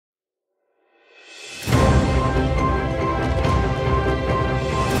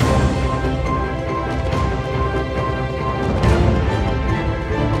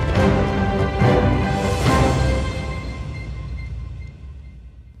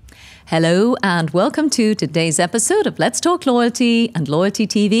Hello and welcome to today's episode of Let's Talk Loyalty and Loyalty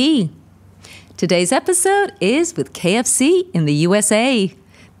TV. Today's episode is with KFC in the USA,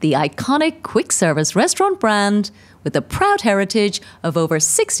 the iconic quick service restaurant brand with a proud heritage of over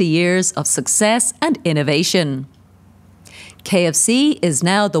 60 years of success and innovation. KFC is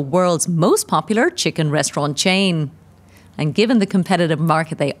now the world's most popular chicken restaurant chain. And given the competitive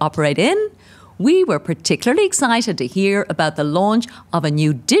market they operate in, we were particularly excited to hear about the launch of a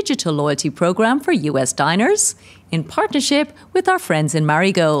new digital loyalty program for US diners in partnership with our friends in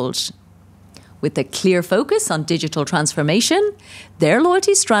Marigold. With a clear focus on digital transformation, their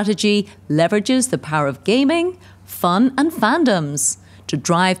loyalty strategy leverages the power of gaming, fun and fandoms to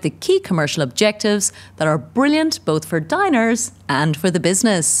drive the key commercial objectives that are brilliant both for diners and for the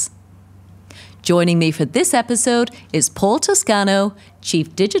business. Joining me for this episode is Paul Toscano,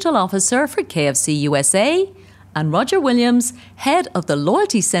 Chief Digital Officer for KFC USA, and Roger Williams, Head of the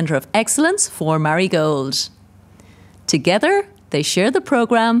Loyalty Centre of Excellence for Marigold. Together, they share the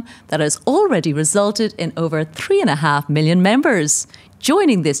programme that has already resulted in over 3.5 million members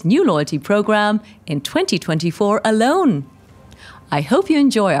joining this new loyalty programme in 2024 alone. I hope you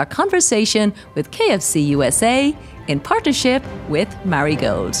enjoy our conversation with KFC USA in partnership with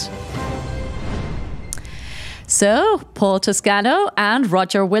Marigold. So, Paul Toscano and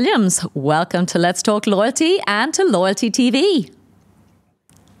Roger Williams, welcome to Let's Talk Loyalty and to Loyalty TV.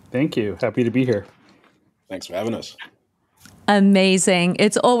 Thank you. Happy to be here. Thanks for having us. Amazing.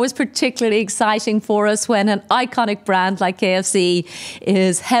 It's always particularly exciting for us when an iconic brand like KFC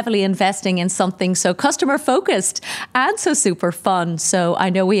is heavily investing in something so customer focused and so super fun. So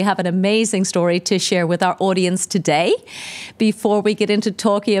I know we have an amazing story to share with our audience today. Before we get into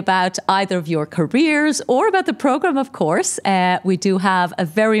talking about either of your careers or about the program, of course, we do have a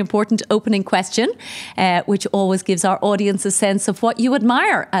very important opening question, which always gives our audience a sense of what you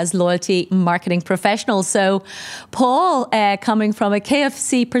admire as loyalty marketing professionals. So, Paul, coming from a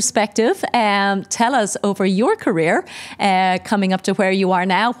KFC perspective, tell us over your career, coming up to where you are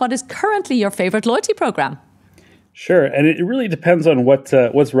now, what is currently your favorite loyalty program? Sure, and it really depends on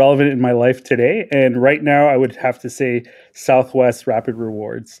what's relevant in my life today. And right now, I would have to say Southwest Rapid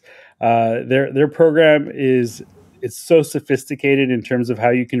Rewards. Their program it's so sophisticated in terms of how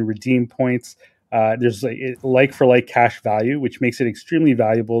you can redeem points. There's like for like cash value, which makes it extremely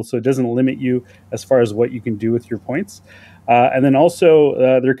valuable. So it doesn't limit you as far as what you can do with your points. And then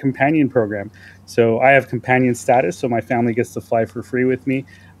also their companion program. So I have companion status, so my family gets to fly for free with me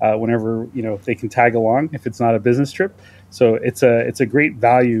whenever they can tag along if it's not a business trip. So it's a great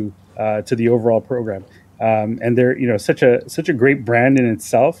value to the overall program. And they're such a great brand in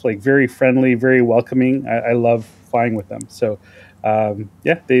itself, like very friendly, very welcoming. I love flying with them. So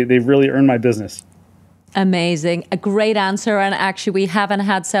they've really earned my business. Amazing. A great answer. And actually, we haven't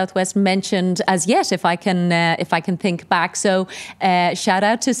had Southwest mentioned as yet, if I can think back. So shout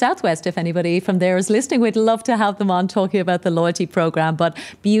out to Southwest. If anybody from there is listening, we'd love to have them on talking about the loyalty program. But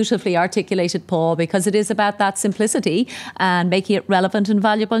beautifully articulated, Paul, because it is about that simplicity and making it relevant and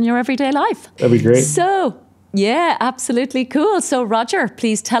valuable in your everyday life. That'd be great. So, yeah, absolutely cool. So, Roger,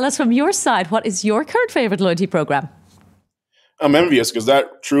 please tell us from your side, what is your current favorite loyalty program? I'm envious because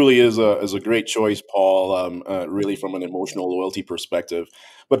that truly is a great choice, Paul, really from an emotional loyalty perspective.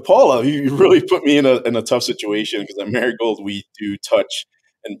 But Paul, you really put me in a tough situation because at Marigold, we do touch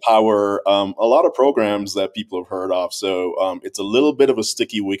and power a lot of programs that people have heard of. So it's a little bit of a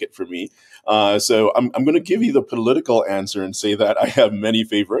sticky wicket for me. So I'm going to give you the political answer and say that I have many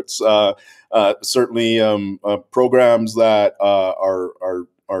favorites. Certainly programs that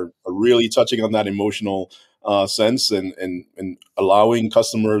are really touching on that emotional sense and allowing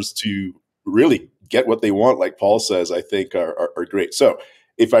customers to really get what they want, like Paul says, I think are great. So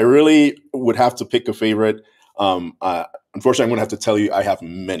if I really would have to pick a favorite, unfortunately, I'm going to have to tell you I have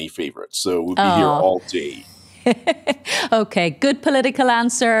many favorites. So we'll be here all day. Okay, good political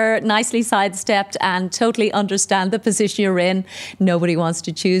answer, nicely sidestepped, and totally understand the position you're in. Nobody wants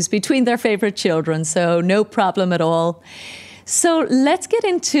to choose between their favorite children, so no problem at all. So let's get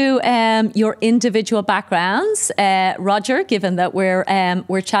into your individual backgrounds. Roger, given that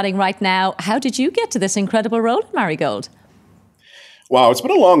we're chatting right now, how did you get to this incredible role at Marigold? Wow, it's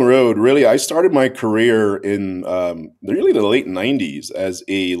been a long road, really. I started my career in really the late 90s as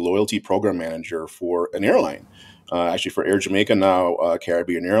a loyalty program manager for an airline, actually for Air Jamaica now,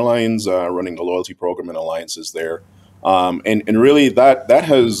 Caribbean Airlines, running the loyalty program and alliances there. And really that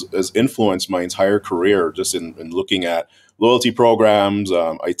has influenced my entire career just in looking at loyalty programs.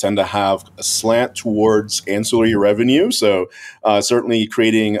 I tend to have a slant towards ancillary revenue. So certainly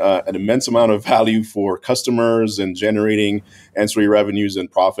creating an immense amount of value for customers and generating ancillary revenues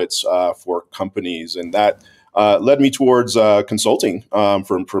and profits for companies. And that led me towards consulting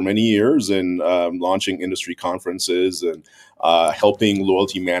for many years and launching industry conferences and helping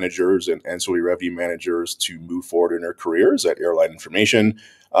loyalty managers and ancillary revenue managers to move forward in their careers at Airline Information.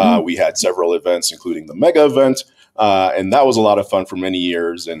 We had several events, including the mega event, and that was a lot of fun for many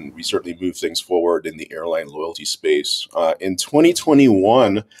years. And we certainly moved things forward in the airline loyalty space. In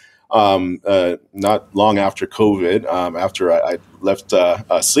 2021, not long after COVID, after I left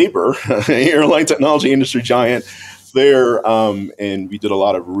Sabre, airline technology industry giant there, and we did a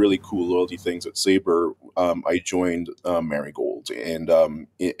lot of really cool loyalty things at Sabre. I joined Marigold, and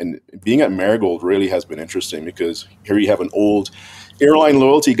being at Marigold really has been interesting because here you have an old airline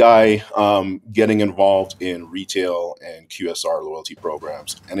loyalty guy getting involved in retail and QSR loyalty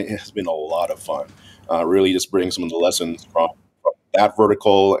programs, and it has been a lot of fun. Really, just bring some of the lessons from that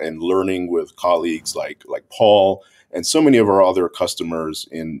vertical and learning with colleagues like Paul and so many of our other customers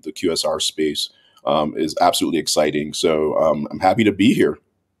in the QSR space is absolutely exciting. So I'm happy to be here.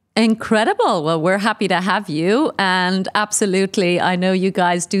 Incredible. Well, we're happy to have you. And absolutely, I know you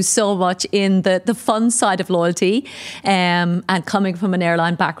guys do so much in the fun side of loyalty. And coming from an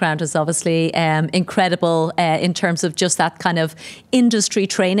airline background is obviously incredible in terms of just that kind of industry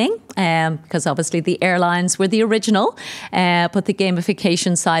training. Because obviously the airlines were the original. But the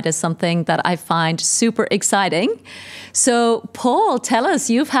gamification side is something that I find super exciting. So, Paul, tell us,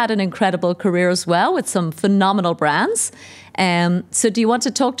 you've had an incredible career as well with some phenomenal brands. So do you want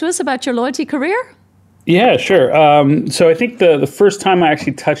to talk to us about your loyalty career? Yeah, sure. So I think the first time I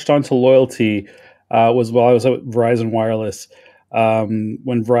actually touched onto loyalty was while I was at Verizon Wireless. When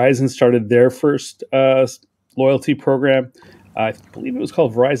Verizon started their first loyalty program, I believe it was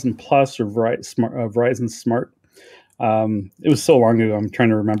called Verizon Plus or Verizon Smart. It was so long ago, I'm trying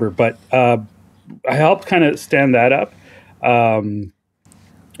to remember. But I helped kind of stand that up.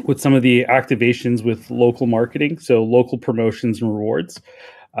 With some of the activations with local marketing, so local promotions and rewards.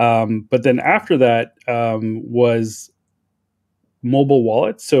 But then after that was mobile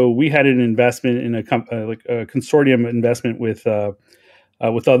wallets. So we had an investment in a consortium investment with all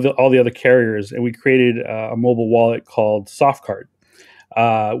the other carriers, and we created a mobile wallet called SoftCard,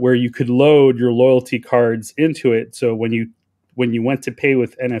 where you could load your loyalty cards into it. So when you went to pay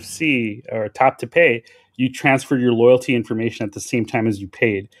with NFC or tap to pay, you transferred your loyalty information at the same time as you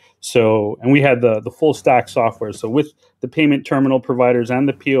paid. So, and we had the full stack software. So with the payment terminal providers and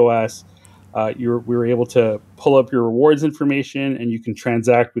the POS, we were able to pull up your rewards information, and you can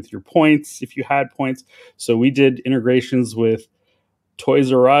transact with your points if you had points. So we did integrations with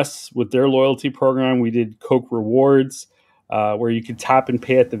Toys R Us with their loyalty program. We did Coke Rewards, where you could tap and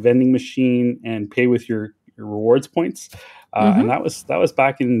pay at the vending machine and pay with your rewards points. And that was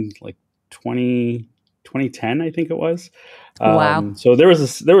back in like 2010, I think it was. Wow. So there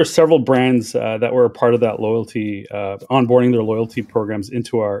were several brands that were a part of that loyalty, onboarding their loyalty programs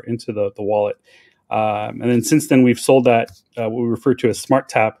into the wallet. And then since then, we've sold that, what we refer to as Smart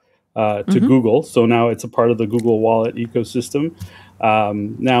Tap, to Google. So now it's a part of the Google Wallet ecosystem.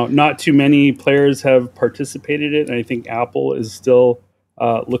 Now, not too many players have participated in it, and I think Apple is still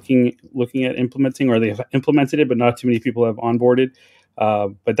looking at implementing, or they've implemented it, but not too many people have onboarded.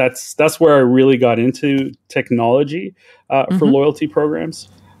 But that's where I really got into technology for loyalty programs.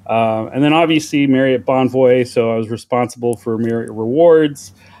 And then obviously Marriott Bonvoy. So I was responsible for Marriott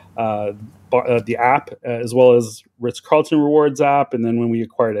Rewards, the app, as well as Ritz-Carlton Rewards app. And then when we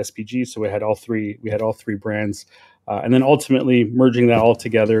acquired SPG, so we had all three brands. And then ultimately merging that all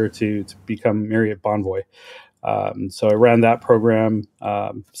together to become Marriott Bonvoy. So I ran that program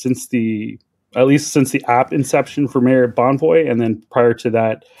since the app inception for Marriott Bonvoy, and then prior to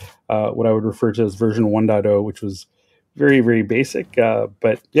that, what I would refer to as version 1.0, which was very, very basic.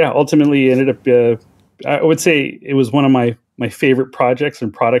 But yeah, ultimately ended up, I would say it was one of my favorite projects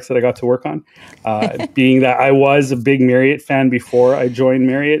and products that I got to work on, being that I was a big Marriott fan before I joined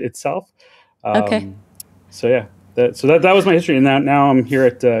Marriott itself. Okay. So yeah, that was my history. And now I'm here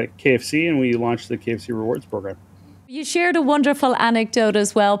at KFC, and we launched the KFC Rewards program. You shared a wonderful anecdote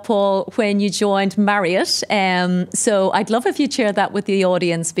as well, Paul, when you joined Marriott. So I'd love if you'd share that with the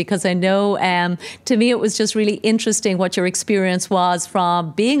audience, because I know to me it was just really interesting what your experience was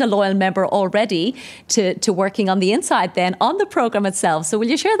from being a loyal member already to working on the inside then on the program itself. So will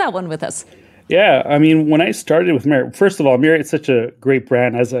you share that one with us? Yeah, I mean, when I started with Marriott, first of all, Marriott's such a great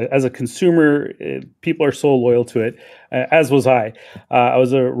brand. As a consumer, people are so loyal to it, as was I. I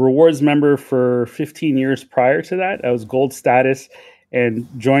was a rewards member for 15 years prior to that. I was gold status and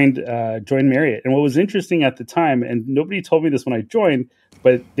joined Marriott. And what was interesting at the time, and nobody told me this when I joined,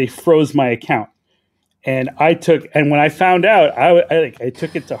 but they froze my account. And when I found out, I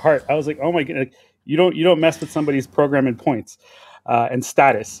took it to heart. I was like, oh my god, like, you don't mess with somebody's program and points and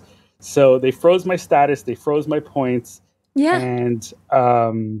status. So they froze my status, they froze my points, Yeah. and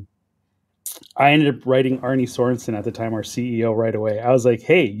I ended up writing Arnie Sorensen at the time, our CEO, right away. I was like,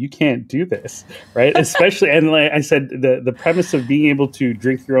 hey, you can't do this, right? Especially, and like I said, the premise of being able to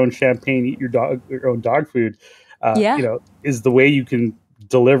drink your own champagne, eat your own dog food, Yeah. is the way you can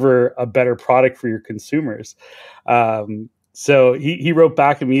deliver a better product for your consumers. So he wrote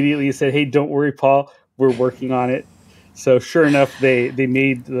back immediately. He said, hey, don't worry, Paul, we're working on it. So sure enough, they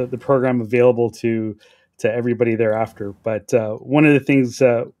made the program available to everybody thereafter. But one of the things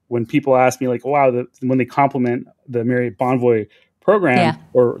when people ask me, like, wow, when they compliment the Marriott Bonvoy program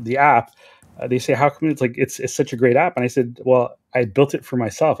or the app, they say, how come it's such a great app? And I said, well, I built it for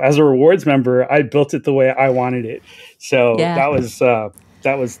myself. As a rewards member, I built it the way I wanted it. So that was a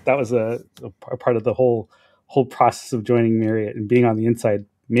part of the whole process of joining Marriott and being on the inside,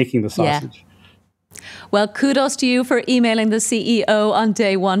 making the sausage. Yeah. Well, kudos to you for emailing the CEO on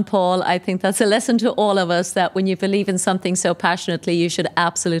day one, Paul. I think that's a lesson to all of us that when you believe in something so passionately, you should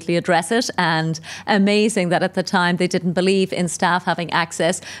absolutely address it. And amazing that at the time they didn't believe in staff having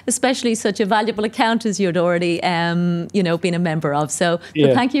access, especially such a valuable account as you'd already, been a member of. So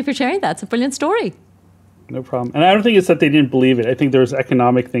thank you for sharing that. It's a brilliant story. No problem. And I don't think it's that they didn't believe it. I think there was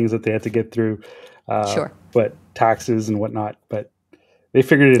economic things that they had to get through, but taxes and whatnot. But they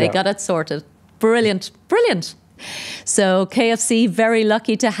figured it out. They got it sorted. Brilliant, brilliant. So KFC, very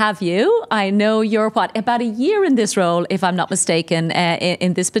lucky to have you. I know you're about a year in this role, if I'm not mistaken,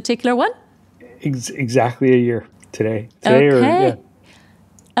 in this particular one? Exactly a year today.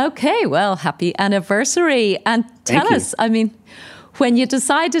 Okay, well, happy anniversary. And tell us, I mean, when you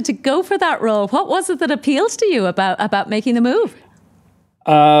decided to go for that role, what was it that appealed to you about making the move?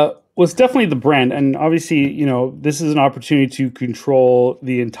 Was definitely the brand. And obviously, this is an opportunity to control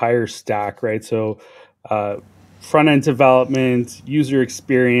the entire stack, right? So front-end development, user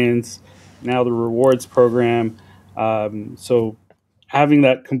experience, now the rewards program. So having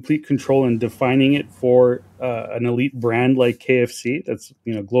that complete control and defining it for an elite brand like KFC that's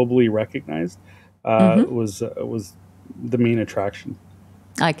globally recognized was the main attraction.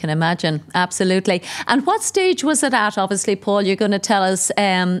 I can imagine. Absolutely. And what stage was it at? Obviously, Paul, you're going to tell us,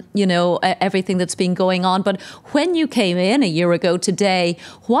 everything that's been going on. But when you came in a year ago today,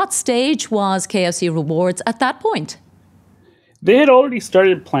 what stage was KFC Rewards at that point? They had already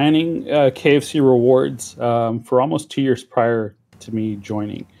started planning KFC Rewards for almost 2 years prior to me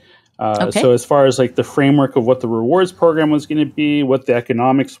joining. So as far as like the framework of what the rewards program was going to be, what the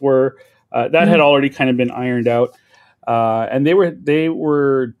economics were, that had already kind of been ironed out. And they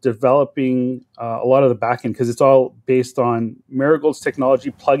were developing a lot of the backend because it's all based on Marigold's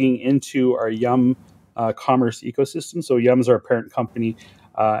technology plugging into our Yum commerce ecosystem. So Yum's our parent company,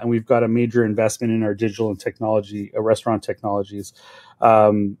 and we've got a major investment in our digital and technology, restaurant technologies.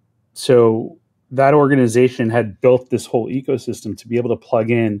 So that organization had built this whole ecosystem to be able to plug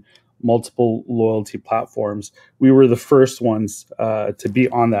in multiple loyalty platforms. We were the first ones to be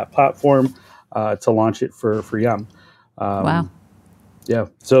on that platform to launch it for Yum. Wow. Yeah.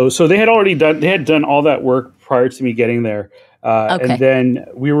 So they had done all that work prior to me getting there. And then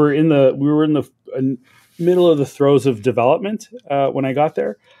we were in the middle of the throes of development when I got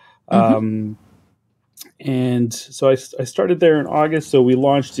there. And so I started there in August. So we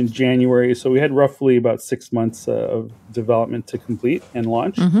launched in January. So we had roughly about 6 months of development to complete and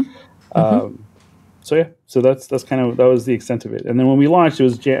launch. So that was the extent of it. And then when we launched, it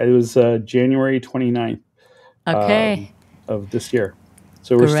was January 29th. Of this year.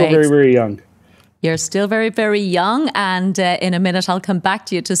 So we're still very, very young. You're still very, very young. And in a minute, I'll come back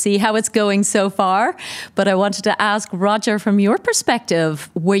to you to see how it's going so far. But I wanted to ask Roger, from your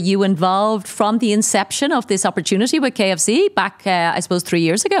perspective, were you involved from the inception of this opportunity with KFC back, I suppose, 3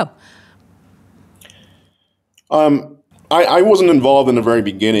 years ago? I wasn't involved in the very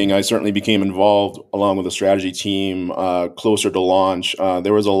beginning. I certainly became involved along with the strategy team closer to launch.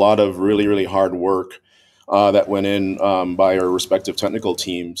 There was a lot of really, really hard work that went in by our respective technical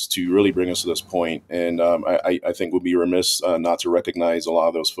teams to really bring us to this point. And I think we'd be remiss not to recognize a lot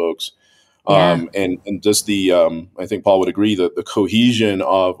of those folks. And just I think Paul would agree that the cohesion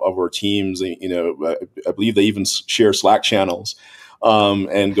of our teams, I believe they even share Slack channels.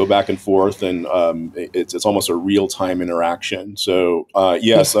 and go back and forth, and it's almost a real-time interaction. So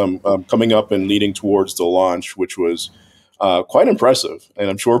yes, coming up and leading towards the launch, which was quite impressive, and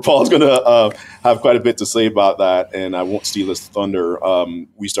I'm sure Paul's going to have quite a bit to say about that, and I won't steal his thunder.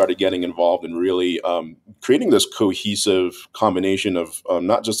 We started getting involved in really creating this cohesive combination of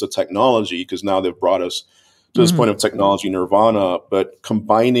not just the technology, because now they've brought us to this point of technology nirvana, but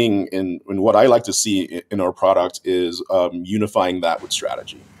combining in what I like to see in our product is unifying that with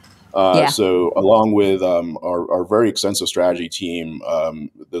strategy. So along with our very extensive strategy team,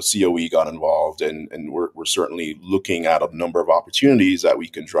 the COE got involved, and we're certainly looking at a number of opportunities that we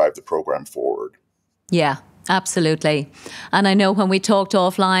can drive the program forward. Yeah. Absolutely. And I know when we talked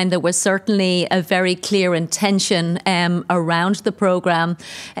offline, there was certainly a very clear intention around the program.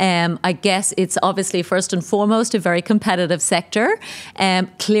 I guess it's obviously first and foremost a very competitive sector,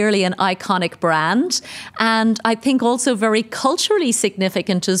 clearly an iconic brand, and I think also very culturally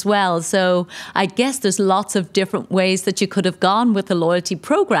significant as well. So I guess there's lots of different ways that you could have gone with the loyalty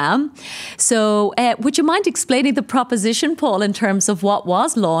program. So would you mind explaining the proposition, Paul, in terms of what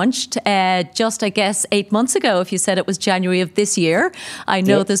was launched just, I guess, 8 months ago, if you said it was January of this year? I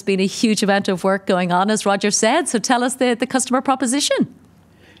know there's been a huge amount of work going on, as Roger said. So tell us the customer proposition.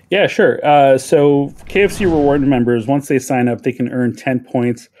 Yeah, sure. So KFC Reward members, once they sign up, they can earn 10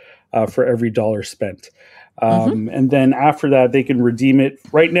 points for every dollar spent. And then after that, they can redeem it.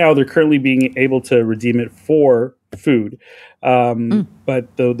 Right now, they're currently being able to redeem it for food.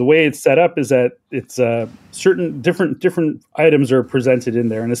 But the way it's set up is that it's certain different items are presented in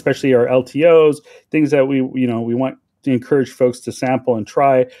there, and especially our LTOs, things that we want to encourage folks to sample and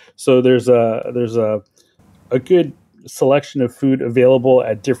try. So there's a good selection of food available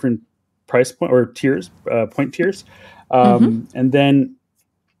at different price point or tiers, point tiers, and then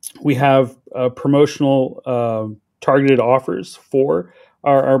we have promotional targeted offers for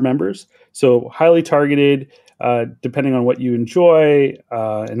our members. So highly targeted. Depending on what you enjoy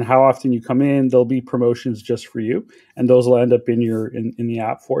and how often you come in, there'll be promotions just for you, and those will end up in the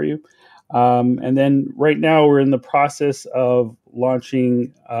app for you. And then right now we're in the process of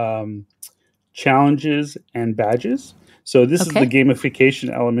launching challenges and badges. So this is the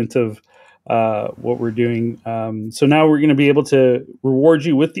gamification element of what we're doing. So now we're going to be able to reward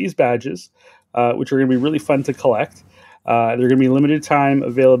you with these badges, which are going to be really fun to collect. They're going to be limited time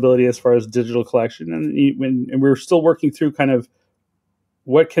availability as far as digital collection, and we're still working through kind of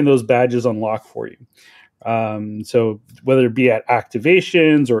what can those badges unlock for you. So whether it be at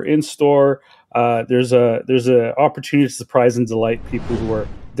activations or in store, there's a opportunity to surprise and delight people who are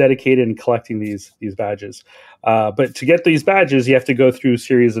dedicated in collecting these badges. But to get these badges, you have to go through a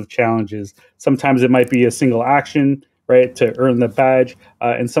series of challenges. Sometimes it might be a single action, right, to earn the badge.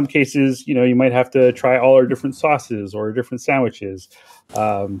 In some cases, you might have to try all our different sauces or different sandwiches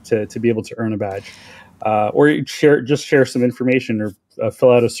to be able to earn a badge. Or share some information or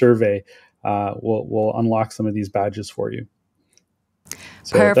fill out a survey. We'll unlock some of these badges for you.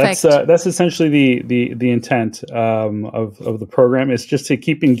 So perfect. That's essentially the intent of the program, is just to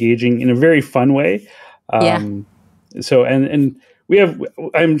keep engaging in a very fun way. So and we have,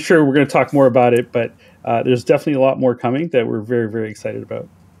 I'm sure we're going to talk more about it, but there's definitely a lot more coming that we're very, very excited about.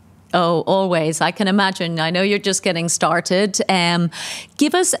 Oh, always. I can imagine. I know you're just getting started.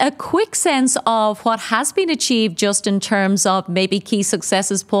 Give us a quick sense of what has been achieved just in terms of maybe key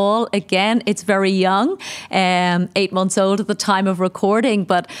successes, Paul. Again, it's very young, 8 months old at the time of recording.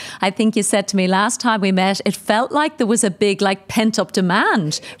 But I think you said to me last time we met, it felt like there was a big pent-up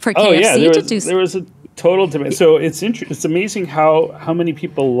demand for KFC to do. There was a total demand. So it's amazing how many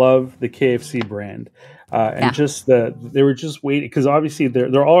people love the KFC brand. Just they were just waiting, because obviously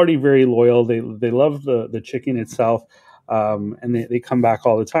they're already very loyal. They love the chicken itself, and they come back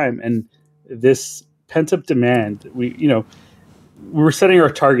all the time. And this pent up demand, we were setting our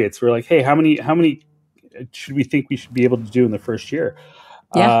targets. We're like, hey, how many should we think we should be able to do in the first year?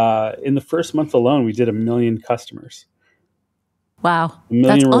 In the first month alone, we did 1 million customers. Wow,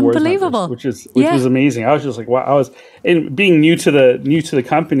 that's unbelievable! Which was amazing. I was just like, wow. And being new to the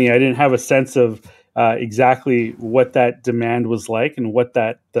company, I didn't have a sense of exactly what that demand was like and what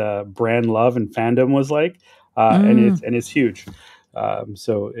that brand love and fandom was like, and it's huge.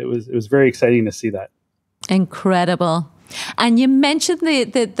 So it was very exciting to see that. Incredible. And you mentioned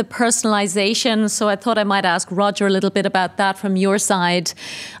the personalization, so I thought I might ask Roger a little bit about that from your side.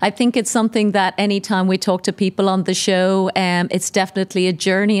 I think it's something that anytime we talk to people on the show, it's definitely a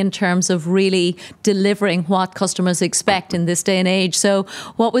journey in terms of really delivering what customers expect in this day and age. So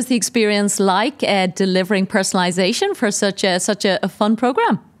what was the experience like delivering personalization for such a fun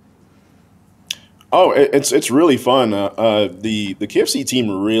program? Oh, it's really fun. The KFC team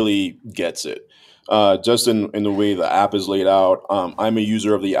really gets it. Just in the way the app is laid out. I'm a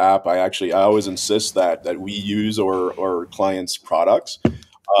user of the app. I always insist that we use our clients' products.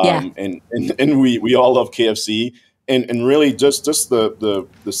 Yeah. And we all love KFC, and really just the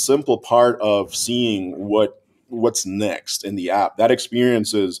simple part of seeing what's next in the app. That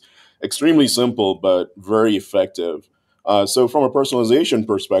experience is extremely simple but very effective. So from a personalization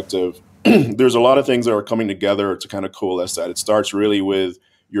perspective, there's a lot of things that are coming together to kind of coalesce that. It starts really with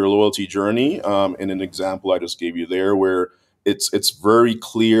your loyalty journey, and an example I just gave you there, where it's very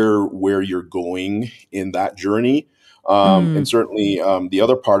clear where you're going in that journey. And certainly, the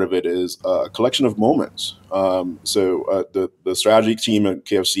other part of it is a collection of moments. The strategy team at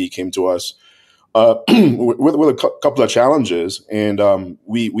KFC came to us with a couple of challenges, and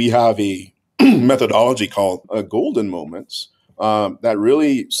we have a methodology called golden moments that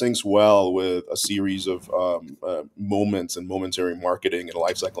really syncs well with a series of moments and momentary marketing and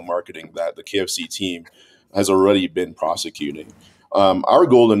lifecycle marketing that the KFC team has already been prosecuting. Our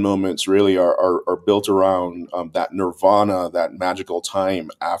golden moments really are built around that nirvana, that magical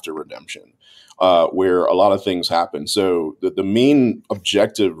time after redemption, where a lot of things happen. So the main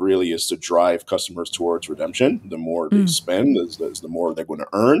objective really is to drive customers towards redemption. The more they spend, is the more they're going to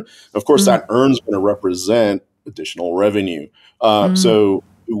earn. Of course, that earn is going to represent additional revenue. So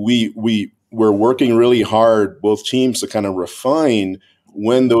we're working really hard, both teams, to kind of refine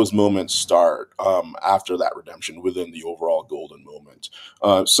when those moments start after that redemption within the overall golden moment.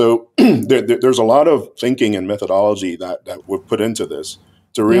 So there's a lot of thinking and methodology that we've put into this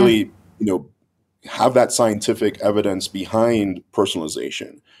to really, have that scientific evidence behind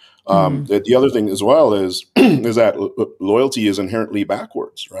personalization. The other thing as well is is that loyalty is inherently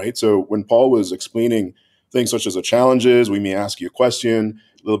backwards, right? So when Paul was explaining things such as the challenges, we may ask you a question,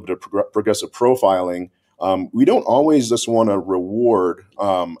 a little bit of progressive profiling. We don't always just want to reward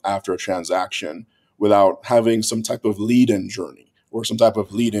after a transaction without having some type of lead-in journey or some type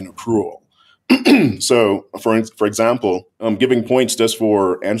of lead-in accrual. So, for example, giving points just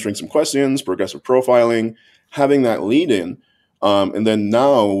for answering some questions, progressive profiling, having that lead-in, and then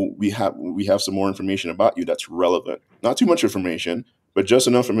now we have some more information about you that's relevant. Not too much information, but just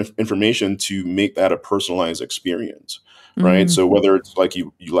enough information to make that a personalized experience. Right. So whether it's like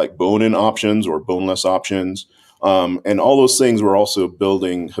you like bone-in options or boneless options, and all those things, we're also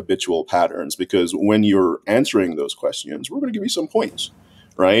building habitual patterns, because when you're answering those questions, we're going to give you some points.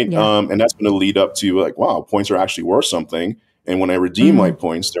 Right. Yeah. And that's going to lead up to like, wow, points are actually worth something. And when I redeem my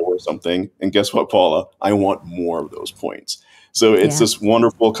points, they're worth something. And guess what, Paula? I want more of those points. So it's this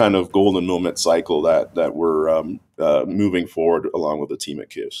wonderful kind of golden moment cycle that we're moving forward along with the team at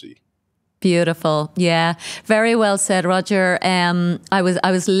KFC. Beautiful. Yeah. Very well said, Roger. I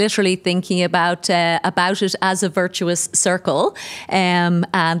was literally thinking about it as a virtuous circle. And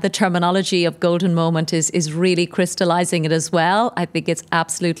the terminology of golden moment is really crystallizing it as well. I think it's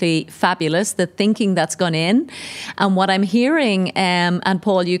absolutely fabulous, the thinking that's gone in. And what I'm hearing, and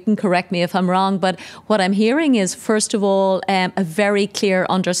Paul, you can correct me if I'm wrong, but what I'm hearing is, first of all, a very clear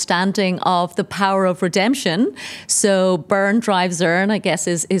understanding of the power of redemption. So burn drives earn, I guess,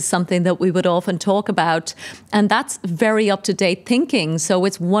 is something that we would often talk about, and that's very up-to-date thinking. So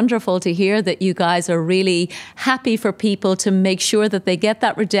it's wonderful to hear that you guys are really happy for people to make sure that they get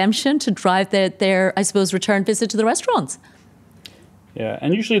that redemption to drive their I suppose, return visit to the restaurants. Yeah,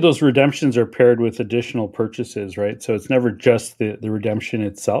 and usually those redemptions are paired with additional purchases, right? So it's never just the redemption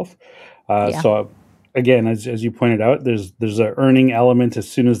itself. So again, as you pointed out, there's an earning element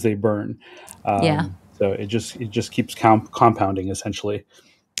as soon as they burn. So it just keeps compounding, essentially.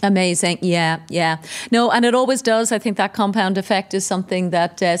 Amazing. Yeah. No, and it always does. I think that compound effect is something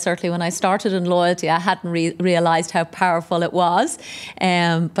that certainly when I started in loyalty, I hadn't realized how powerful it was.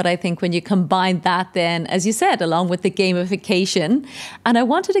 But I think when you combine that then, as you said, along with the gamification, and I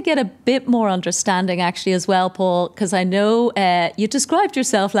wanted to get a bit more understanding actually as well, Paul, because I know you described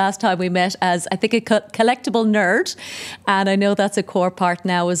yourself last time we met as, I think, a collectible nerd. And I know that's a core part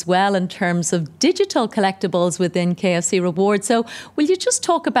now as well in terms of digital collectibles within KFC Rewards. So will you just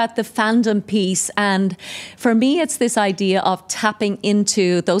talk about the fandom piece? And for me, it's this idea of tapping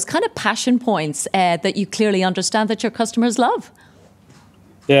into those kind of passion points that you clearly understand that your customers love.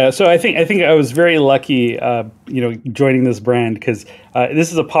 Yeah, so I think I was very lucky, joining this brand, because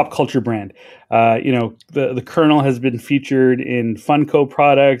this is a pop culture brand. The Colonel has been featured in Funko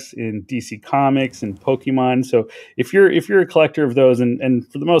products, in DC Comics, and Pokemon. So if you're a collector of those, and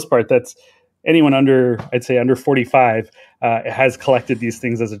for the most part, that's anyone under, I'd say under 45, has collected these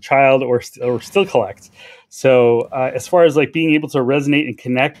things as a child or still collects. So as far as like being able to resonate and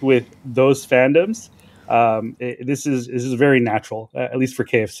connect with those fandoms, this is very natural, at least for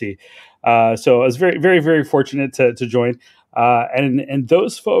KFC. So I was very, very, very fortunate to join. And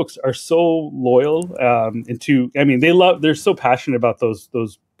those folks are so loyal, they're so passionate about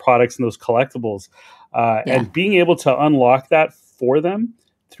those products and those collectibles, and being able to unlock that for them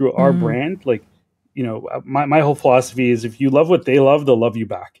through our brand, like, my whole philosophy is if you love what they love, they'll love you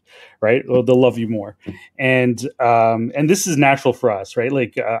back, right? Or they'll love you more. And this is natural for us, right?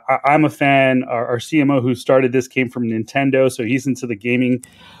 Like I'm a fan. Our CMO who started this came from Nintendo, so he's into the gaming,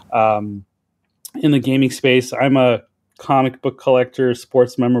 in the gaming space. I'm a comic book collector,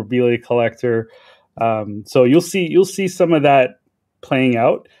 sports memorabilia collector. So you'll see some of that playing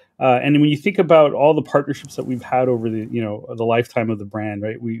out. And when you think about all the partnerships that we've had over the lifetime of the brand,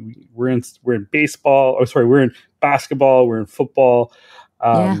 right? We're in baseball. We're in basketball. We're in football,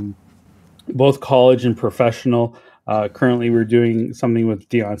 both college and professional. Currently, we're doing something with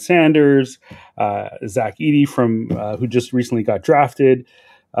Deion Sanders, Zach Edey who just recently got drafted.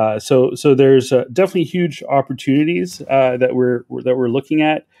 So there's definitely huge opportunities that we're looking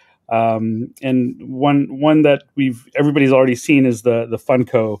at. And one that everybody's already seen is the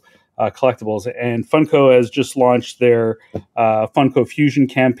Funko collectibles, and Funko has just launched their Funko Fusion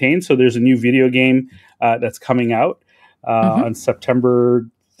campaign. So there's a new video game that's coming out on September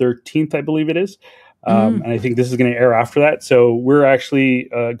 13th, I believe it is. And I think this is going to air after that. So we're actually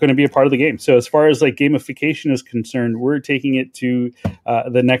going to be a part of the game. So as far as like gamification is concerned, we're taking it to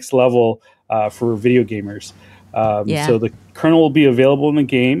the next level for video gamers. So the kernel will be available in the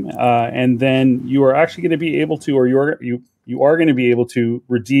game, and then you are actually going to be able to, or you are going to be able to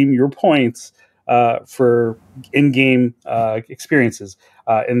redeem your points for in-game experiences.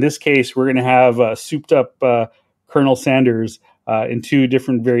 In this case, we're going to have souped up Colonel Sanders in 2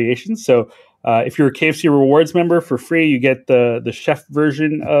 different variations. So if you're a KFC Rewards member, for free, you get the chef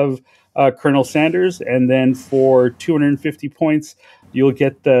version of Colonel Sanders, and then for 250 points, you'll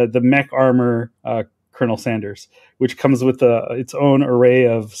get the mech armor Colonel Sanders, which comes with its own array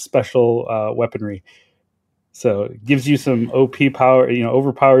of special weaponry. So it gives you some OP power,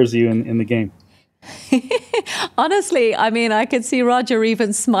 overpowers you in the game. Honestly, I mean, I could see Roger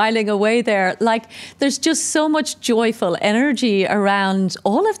even smiling away there. Like, there's just so much joyful energy around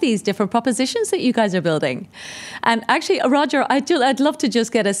all of these different propositions that you guys are building. And actually, Roger, I'd love to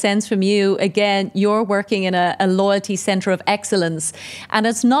just get a sense from you. Again, you're working in a loyalty center of excellence. And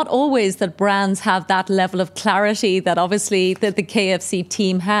it's not always that brands have that level of clarity that obviously that the KFC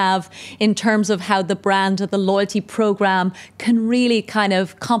team have in terms of how the brand or the loyalty program can really kind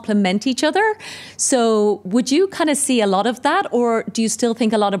of complement each other. So would you kind of see a lot of that, or do you still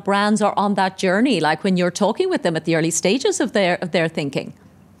think a lot of brands are on that journey, like when you're talking with them at the early stages of their thinking?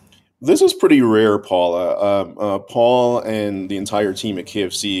 This is pretty rare, Paula. Paul and the entire team at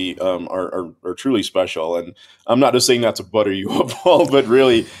KFC are truly special, and I'm not just saying that to butter you up, Paul, but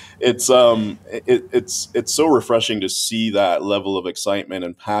really, it's so refreshing to see that level of excitement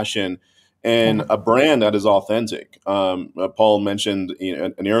and passion, and a brand that is authentic. Paul mentioned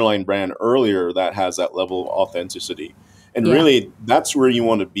an airline brand earlier that has that level of authenticity. And really, that's where you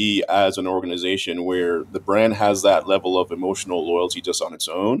want to be as an organization, where the brand has that level of emotional loyalty just on its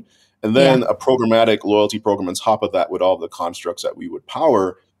own. And then a programmatic loyalty program on top of that with all the constructs that we would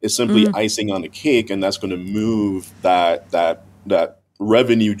power is simply icing on the cake. And that's going to move that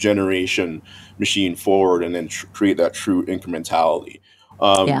revenue generation machine forward and then create that true incrementality.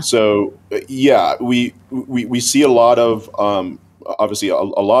 We see a lot of obviously a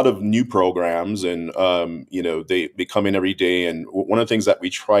lot of new programs, and they come in every day. And one of the things that we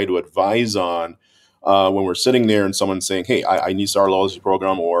try to advise on when we're sitting there and someone's saying, "Hey, I need to start a loyalty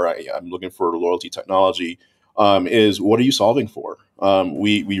program," or I'm looking for loyalty technology, is what are you solving for?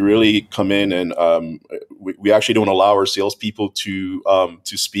 We really come in and we actually don't allow our salespeople to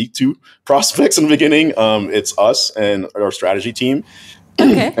speak to prospects in the beginning. It's us and our strategy team.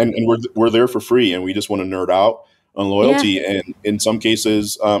 Okay. and we're there for free, and we just want to nerd out on loyalty. And in some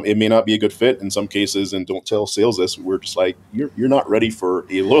cases, it may not be a good fit. In some cases, and don't tell sales this, we're just like, you're not ready for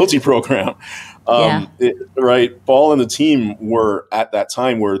a loyalty program. Right. Paul and the team were at that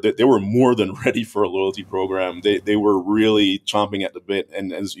time where they were more than ready for a loyalty program. They were really chomping at the bit.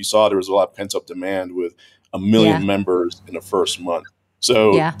 And as you saw, there was a lot of pent up demand with 1 million members in the first month.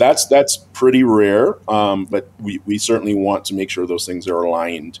 So that's pretty rare. But we certainly want to make sure those things are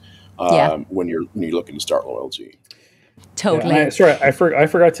aligned when you're looking to start loyalty. Totally. I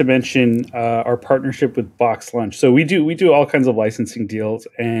forgot to mention our partnership with Box Lunch. So we do all kinds of licensing deals,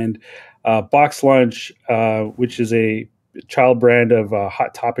 and Box Lunch, which is a child brand of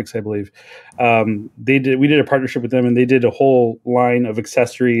Hot Topics, I believe. We did a partnership with them, and they did a whole line of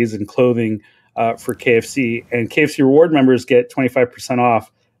accessories and clothing for KFC. And KFC Reward members get 25%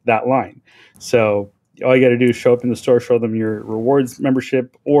 off that line. So all you got to do is show up in the store, show them your rewards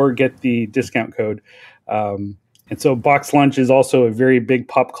membership, or get the discount code. And so Box Lunch is also a very big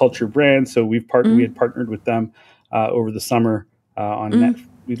pop culture brand. So we had partnered with them over the summer on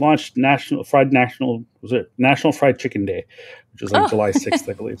we launched National Fried Chicken Day, which is like July 6th,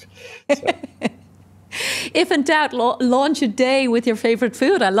 I believe. So. If in doubt, launch a day with your favorite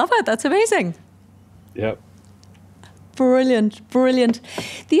food. I love it. That's amazing. Yep. Brilliant, brilliant.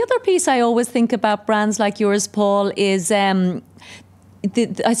 The other piece I always think about brands like yours, Paul, is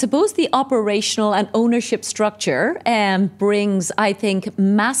I suppose the operational and ownership structure brings, I think,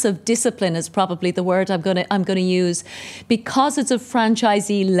 massive discipline is probably the word I'm going to use, because it's a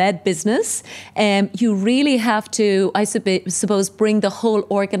franchisee-led business. You really have to, I suppose, bring the whole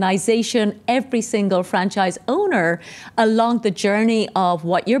organization, every single franchise owner, along the journey of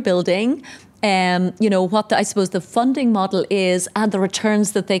what you're building. What I suppose the funding model is and the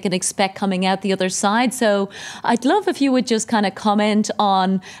returns that they can expect coming out the other side. So I'd love if you would just kind of comment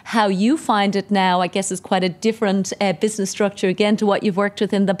on how you find it now. I guess it's quite a different business structure, again, to what you've worked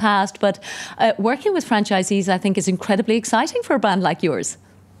with in the past. But working with franchisees, I think, is incredibly exciting for a brand like yours.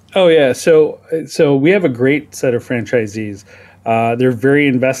 Oh, yeah. So we have a great set of franchisees. They're very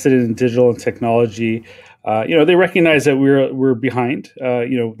invested in digital and technology. They recognize that we're behind.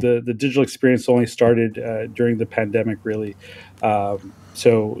 The digital experience only started during the pandemic, really.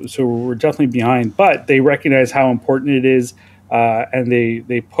 So we're definitely behind. But they recognize how important it is, and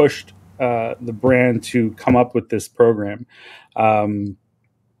they pushed the brand to come up with this program, and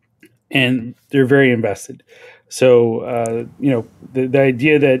they're very invested. So the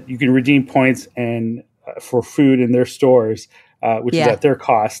idea that you can redeem points and for food in their stores. Which is at their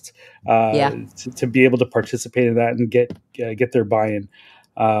cost, to be able to participate in that and get their buy-in.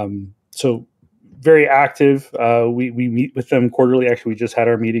 So very active. We meet with them quarterly. Actually, we just had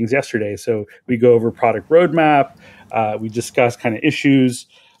our meetings yesterday. So we go over product roadmap. We discuss kind of issues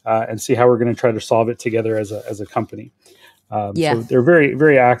and see how we're going to try to solve it together as a company. So they're very,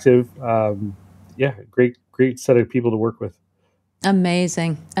 very active. Great set of people to work with.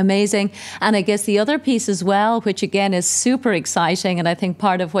 Amazing, amazing. And I guess the other piece as well, which again is super exciting, and I think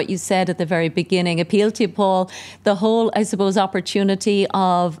part of what you said at the very beginning appealed to you, Paul, the whole, I suppose, opportunity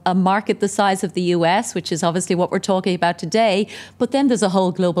of a market the size of the US, which is obviously what we're talking about today, but then there's a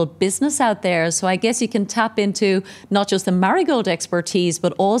whole global business out there. So I guess you can tap into not just the Marigold expertise,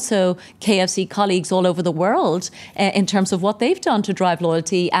 but also KFC colleagues all over the world in terms of what they've done to drive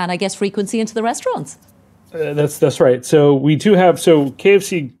loyalty and I guess frequency into the restaurants. That's right. So we do have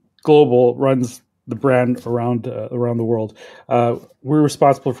KFC Global runs the brand around the world. We're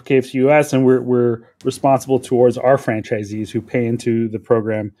responsible for KFC US, and we're responsible towards our franchisees who pay into the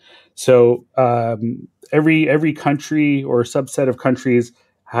program. So every country or subset of countries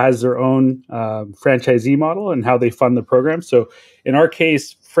has their own franchisee model and how they fund the program. So in our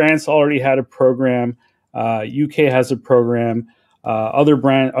case, France already had a program. UK has a program. Other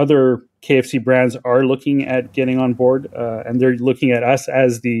KFC brands are looking at getting on board, and they're looking at us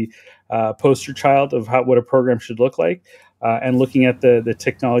as the poster child of what a program should look like, and looking at the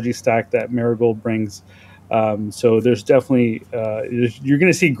technology stack that Marigold brings. So there's definitely you're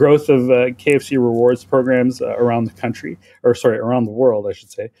going to see growth of KFC rewards programs around the world, I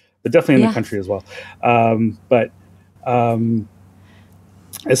should say, but definitely in the country as well. But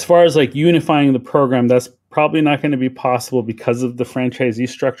as far as like unifying the program, that's probably not going to be possible because of the franchisee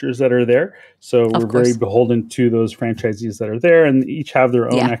structures that are there. So we're very beholden to those franchisees that are there, and each have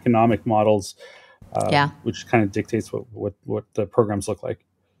their own economic models, which kind of dictates what the programs look like.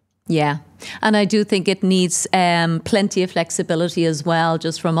 Yeah. And I do think it needs plenty of flexibility as well,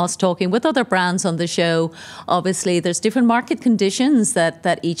 just from us talking with other brands on the show. Obviously, there's different market conditions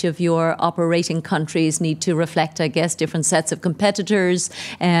that each of your operating countries need to reflect, I guess, different sets of competitors,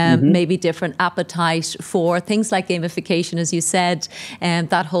 maybe different appetite for things like gamification, as you said. And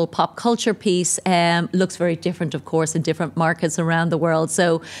that whole pop culture piece looks very different, of course, in different markets around the world.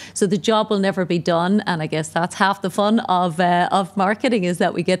 So the job will never be done. And I guess that's half the fun of marketing, is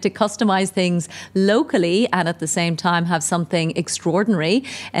that we get to customize things locally and at the same time have something extraordinary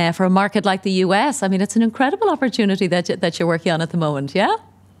for a market like the US. I mean, it's an incredible opportunity that you're working on at the moment, yeah?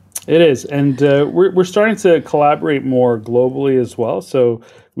 It is. And we're starting to collaborate more globally as well. So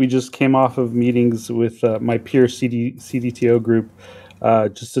we just came off of meetings with my peer CDTO group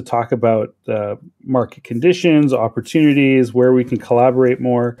just to talk about market conditions, opportunities, where we can collaborate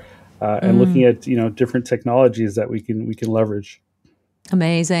more. and looking at different technologies that we can leverage.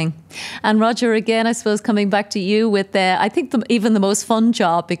 Amazing. And Roger, again, I suppose coming back to you with I think even the most fun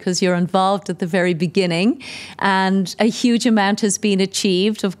job, because you're involved at the very beginning and a huge amount has been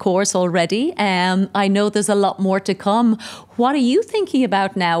achieved, of course, already. I know there's a lot more to come. What are you thinking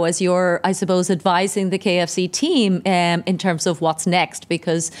about now as you're, I suppose, advising the KFC team in terms of what's next?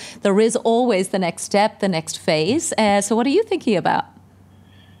 Because there is always the next step, the next phase. So what are you thinking about?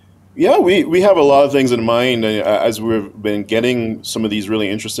 Yeah, we have a lot of things in mind as we've been getting some of these really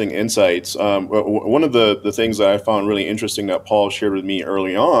interesting insights. One of the things that I found really interesting that Paul shared with me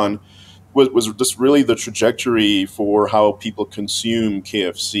early on was just really the trajectory for how people consume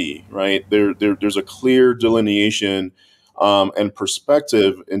KFC, right? There's a clear delineation and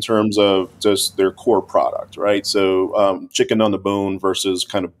perspective in terms of just their core product, right? So chicken on the bone versus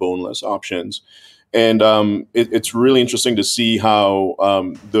kind of boneless options. And it's really interesting to see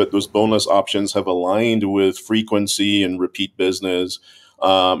how those boneless options have aligned with frequency and repeat business.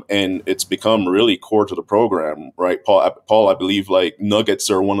 And it's become really core to the program, right? Paul, I believe like nuggets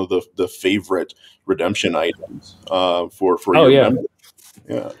are one of the favorite redemption items for your members.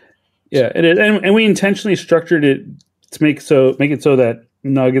 Yeah. Yeah, it is. And we intentionally structured it to make it so that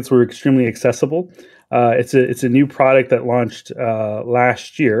nuggets were extremely accessible. It's a new product that launched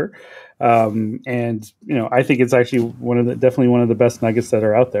last year. And I think it's actually definitely one of the best nuggets that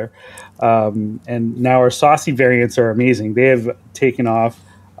are out there. And now our saucy variants are amazing. They have taken off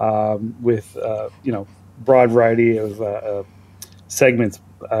with broad variety of segments.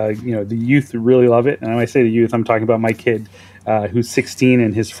 The youth really love it, and when I say the youth, I'm talking about my kid who's 16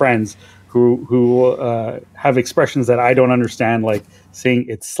 and his friends who have expressions that I don't understand, like saying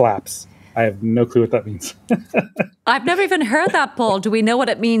it slaps. I have no clue what that means. I've never even heard that, Paul. Do we know what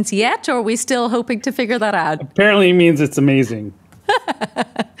it means yet, or are we still hoping to figure that out? Apparently it means it's amazing.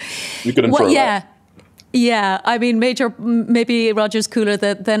 We could infer that. Yeah. I mean, maybe Roger's cooler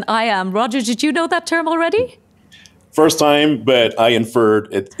than I am. Roger, did you know that term already? First time, but I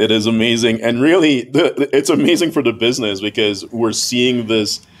inferred it is amazing. And really, it's amazing for the business because we're seeing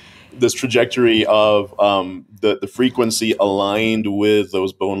this trajectory of the frequency aligned with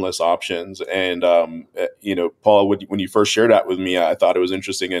those boneless options. And, Paul, when you first shared that with me, I thought it was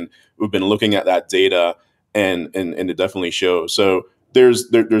interesting. And we've been looking at that data and it definitely shows. So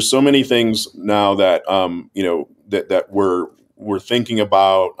there's so many things now that, that we're thinking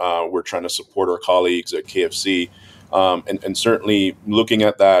about. We're trying to support our colleagues at KFC and certainly looking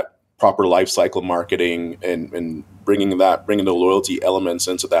at that proper life cycle marketing and bringing the loyalty elements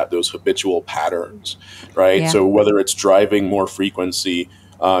into those habitual patterns, right? Yeah. So whether it's driving more frequency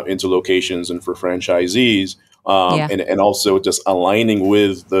into locations and for franchisees, and also just aligning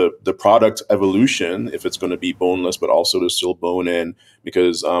with the product evolution, if it's going to be boneless, but also to still bone in,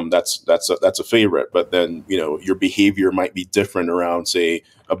 because that's a favorite. But then your behavior might be different around, say,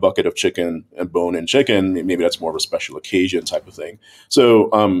 a bucket of chicken and bone-in chicken. Maybe that's more of a special occasion type of thing.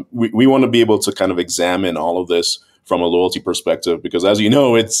 So we want to be able to kind of examine all of this from a loyalty perspective, because as you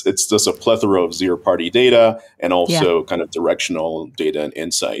know, it's just a plethora of zero-party data and also kind of directional data and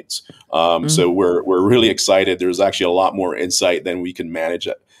insights. So we're really excited. There's actually a lot more insight than we can manage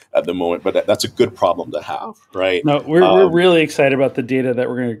at the moment, but that's a good problem to have, right? No, we're really excited about the data that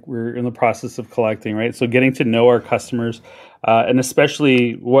we're in the process of collecting, right? So getting to know our customers, and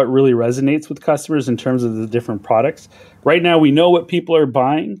especially what really resonates with customers in terms of the different products. Right now, we know what people are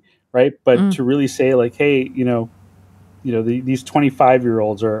buying, right? But to really say like, hey, these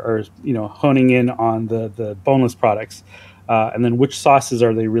 25-year-olds are honing in on the boneless products, and then which sauces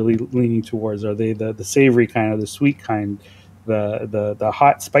are they really leaning towards? Are they the savory kind or the sweet kind, the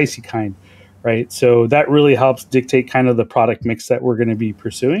hot spicy kind, right? So that really helps dictate kind of the product mix that we're going to be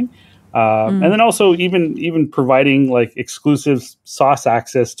pursuing, and then also even providing like exclusive sauce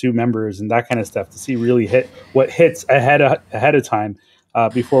access to members and that kind of stuff to see really what hits ahead of time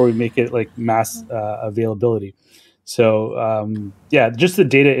before we make it like mass availability. So, just the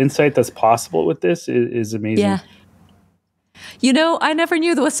data insight that's possible with this is amazing. Yeah. I never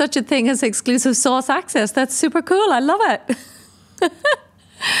knew there was such a thing as exclusive sauce access. That's super cool. I love it.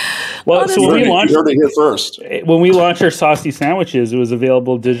 Well, so when we launched our saucy sandwiches, it was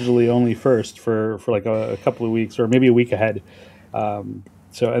available digitally only first for like a couple of weeks or maybe a week ahead. And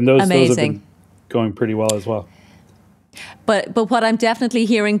those have been going pretty well as well. But what I'm definitely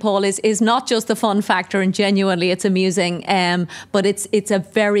hearing, Paul, is not just the fun factor, and genuinely it's amusing, but it's a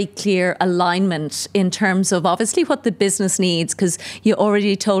very clear alignment in terms of obviously what the business needs, because you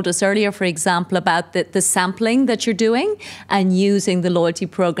already told us earlier, for example, about the sampling that you're doing and using the loyalty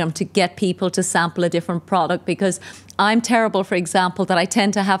program to get people to sample a different product, because I'm terrible, for example, that I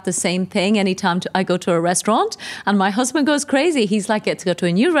tend to have the same thing anytime I go to a restaurant, and my husband goes crazy. He's like, let's go to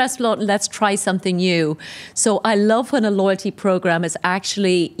a new restaurant, let's try something new. So I love when a loyalty program is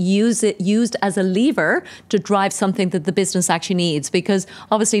actually used as a lever to drive something that the business actually needs, because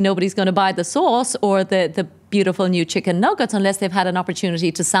obviously nobody's going to buy the sauce or the beautiful new chicken nuggets unless they've had an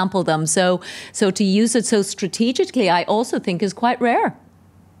opportunity to sample them. So to use it so strategically, I also think is quite rare.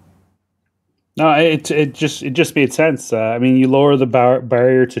 No, it just made sense. I mean, you lower the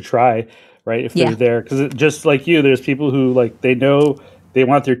barrier to try, right? If they're there, because just like you, there's people who like they know they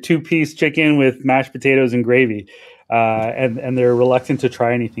want their 2-piece chicken with mashed potatoes and gravy, and they're reluctant to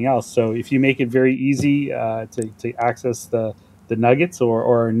try anything else. So if you make it very easy to access the nuggets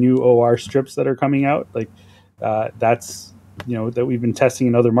or new OR strips that are coming out, like that's that we've been testing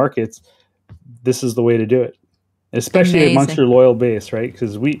in other markets. This is the way to do it, especially amongst your loyal base, right?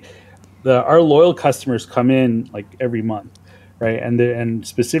 Because our loyal customers come in like every month, right? And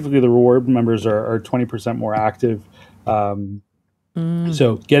specifically the reward members are 20% more active.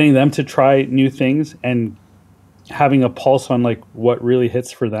 So getting them to try new things and having a pulse on like what really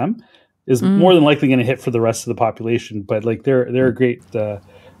hits for them is more than likely going to hit for the rest of the population. But like they're a great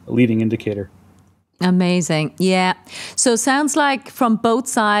leading indicator. Amazing. Yeah. So sounds like from both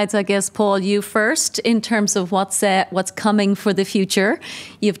sides, I guess, Paul, you first in terms of what's coming for the future.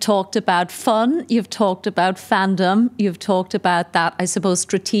 You've talked about fun. You've talked about fandom. You've talked about that, I suppose,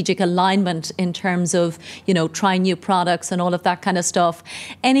 strategic alignment in terms of, trying new products and all of that kind of stuff.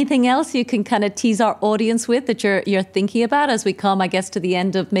 Anything else you can kind of tease our audience with that you're thinking about as we come, I guess, to the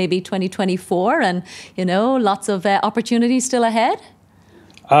end of maybe 2024 and, lots of opportunities still ahead?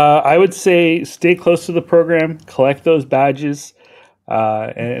 I would say stay close to the program, collect those badges,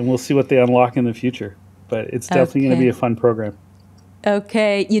 and we'll see what they unlock in the future. But it's definitely going to be a fun program.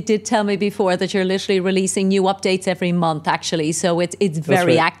 Okay. You did tell me before that you're literally releasing new updates every month, actually. So it's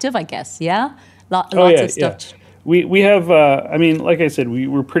very active, I guess. Yeah? Lots of stuff. Yeah. We have, like I said,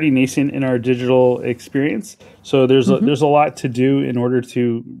 we're pretty nascent in our digital experience. So there's a lot to do in order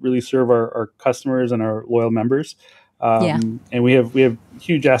to really serve our customers and our loyal members. And we have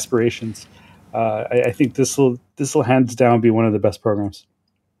huge aspirations. I think this will hands down be one of the best programs.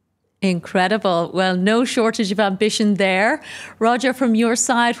 Incredible. Well, no shortage of ambition there. Roger, from your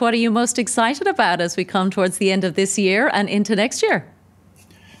side, what are you most excited about as we come towards the end of this year and into next year?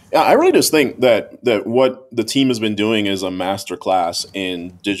 Yeah, I really just think that what the team has been doing is a masterclass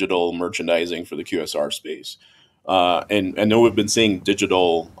in digital merchandising for the QSR space. And I know we've been saying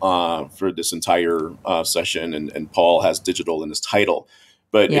digital for this entire session, and Paul has digital in his title,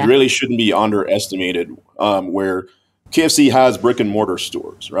 but it really shouldn't be underestimated where KFC has brick and mortar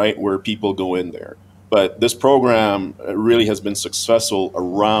stores, right, where people go in there. But this program really has been successful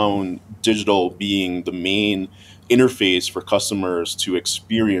around digital being the main interface for customers to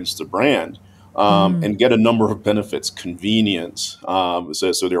experience the brand. And get a number of benefits, convenience.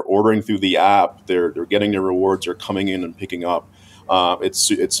 So they're ordering through the app, they're getting their rewards, they're coming in and picking up.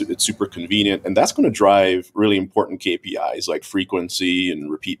 It's super convenient, and that's going to drive really important KPIs like frequency and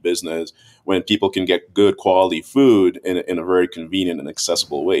repeat business when people can get good quality food in a very convenient and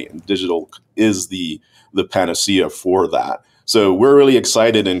accessible way. And digital is the panacea for that. So we're really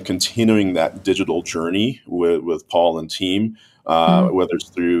excited in continuing that digital journey with Paul and team. Whether it's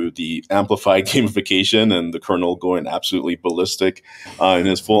through the amplified gamification and the Colonel going absolutely ballistic in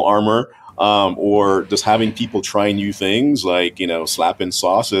his full armor, or just having people try new things like slapping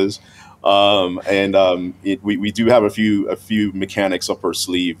sauces. We do have a few mechanics up our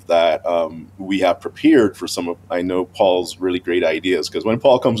sleeve that we have prepared for some of, I know, Paul's really great ideas, because when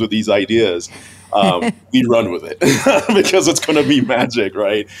Paul comes with these ideas, we run with it because it's going to be magic,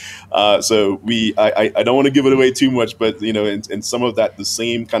 right? So I don't want to give it away too much, but in some of that, the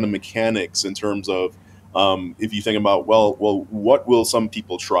same kind of mechanics in terms of if you think about, well, what will some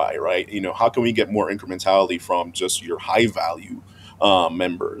people try, right? How can we get more incrementality from just your high value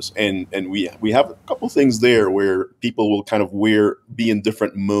members? And we have a couple things there where people will kind of be in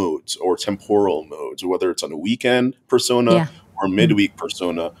different modes or temporal modes, whether it's on a weekend persona or midweek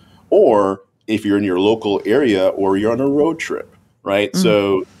persona, or if you're in your local area or you're on a road trip, right?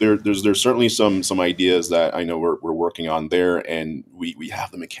 So there's certainly some ideas that I know we're working on there, and we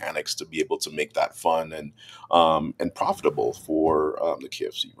have the mechanics to be able to make that fun and profitable for the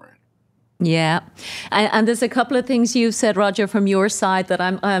KFC brand. Yeah, and there's a couple of things you've said, Roger, from your side that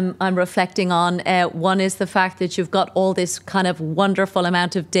I'm reflecting on. One is the fact that you've got all this kind of wonderful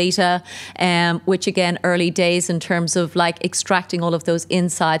amount of data, which again, early days in terms of like extracting all of those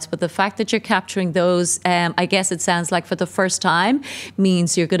insights. But the fact that you're capturing those, I guess it sounds like for the first time,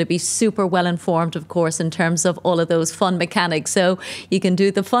 means you're going to be super well informed, of course, in terms of all of those fun mechanics. So you can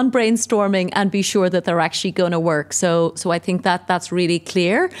do the fun brainstorming and be sure that they're actually going to work. So I think that that's really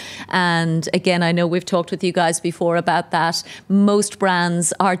clear. And again, I know we've talked with you guys before about that. Most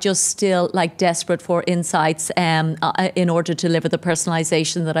brands are just still like desperate for insights in order to deliver the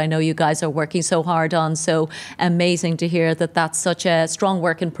personalization that I know you guys are working so hard on. So amazing to hear that that's such a strong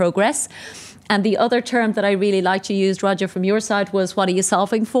work in progress. And the other term that I really liked you used, Roger, from your side was, what are you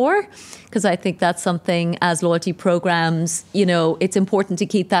solving for? Because I think that's something as loyalty programs, you know, it's important to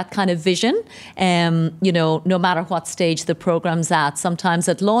keep that kind of vision, you know, no matter what stage the program's at. Sometimes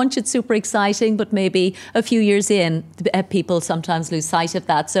at launch, it's super exciting, but maybe a few years in, people sometimes lose sight of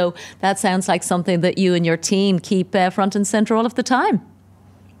that. So that sounds like something that you and your team keep front and center all of the time.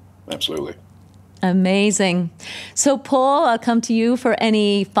 Absolutely. Amazing. So, Paul, I'll come to you for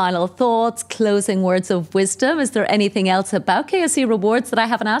any final thoughts, closing words of wisdom. Is there anything else about KFC Rewards that I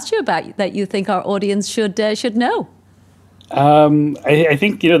haven't asked you about that you think our audience should know? I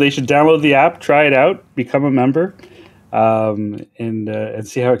think, you know, they should download the app, try it out, become a member, and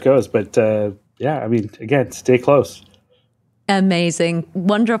see how it goes. But yeah, I mean, again, stay close. Amazing.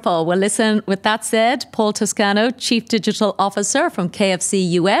 Wonderful. Well, listen, with that said, Paul Toscano, Chief Digital Officer from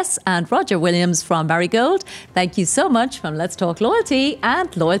KFC US, and Roger Williams from Marigold, thank you so much from Let's Talk Loyalty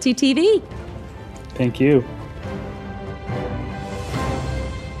and Loyalty TV. Thank you.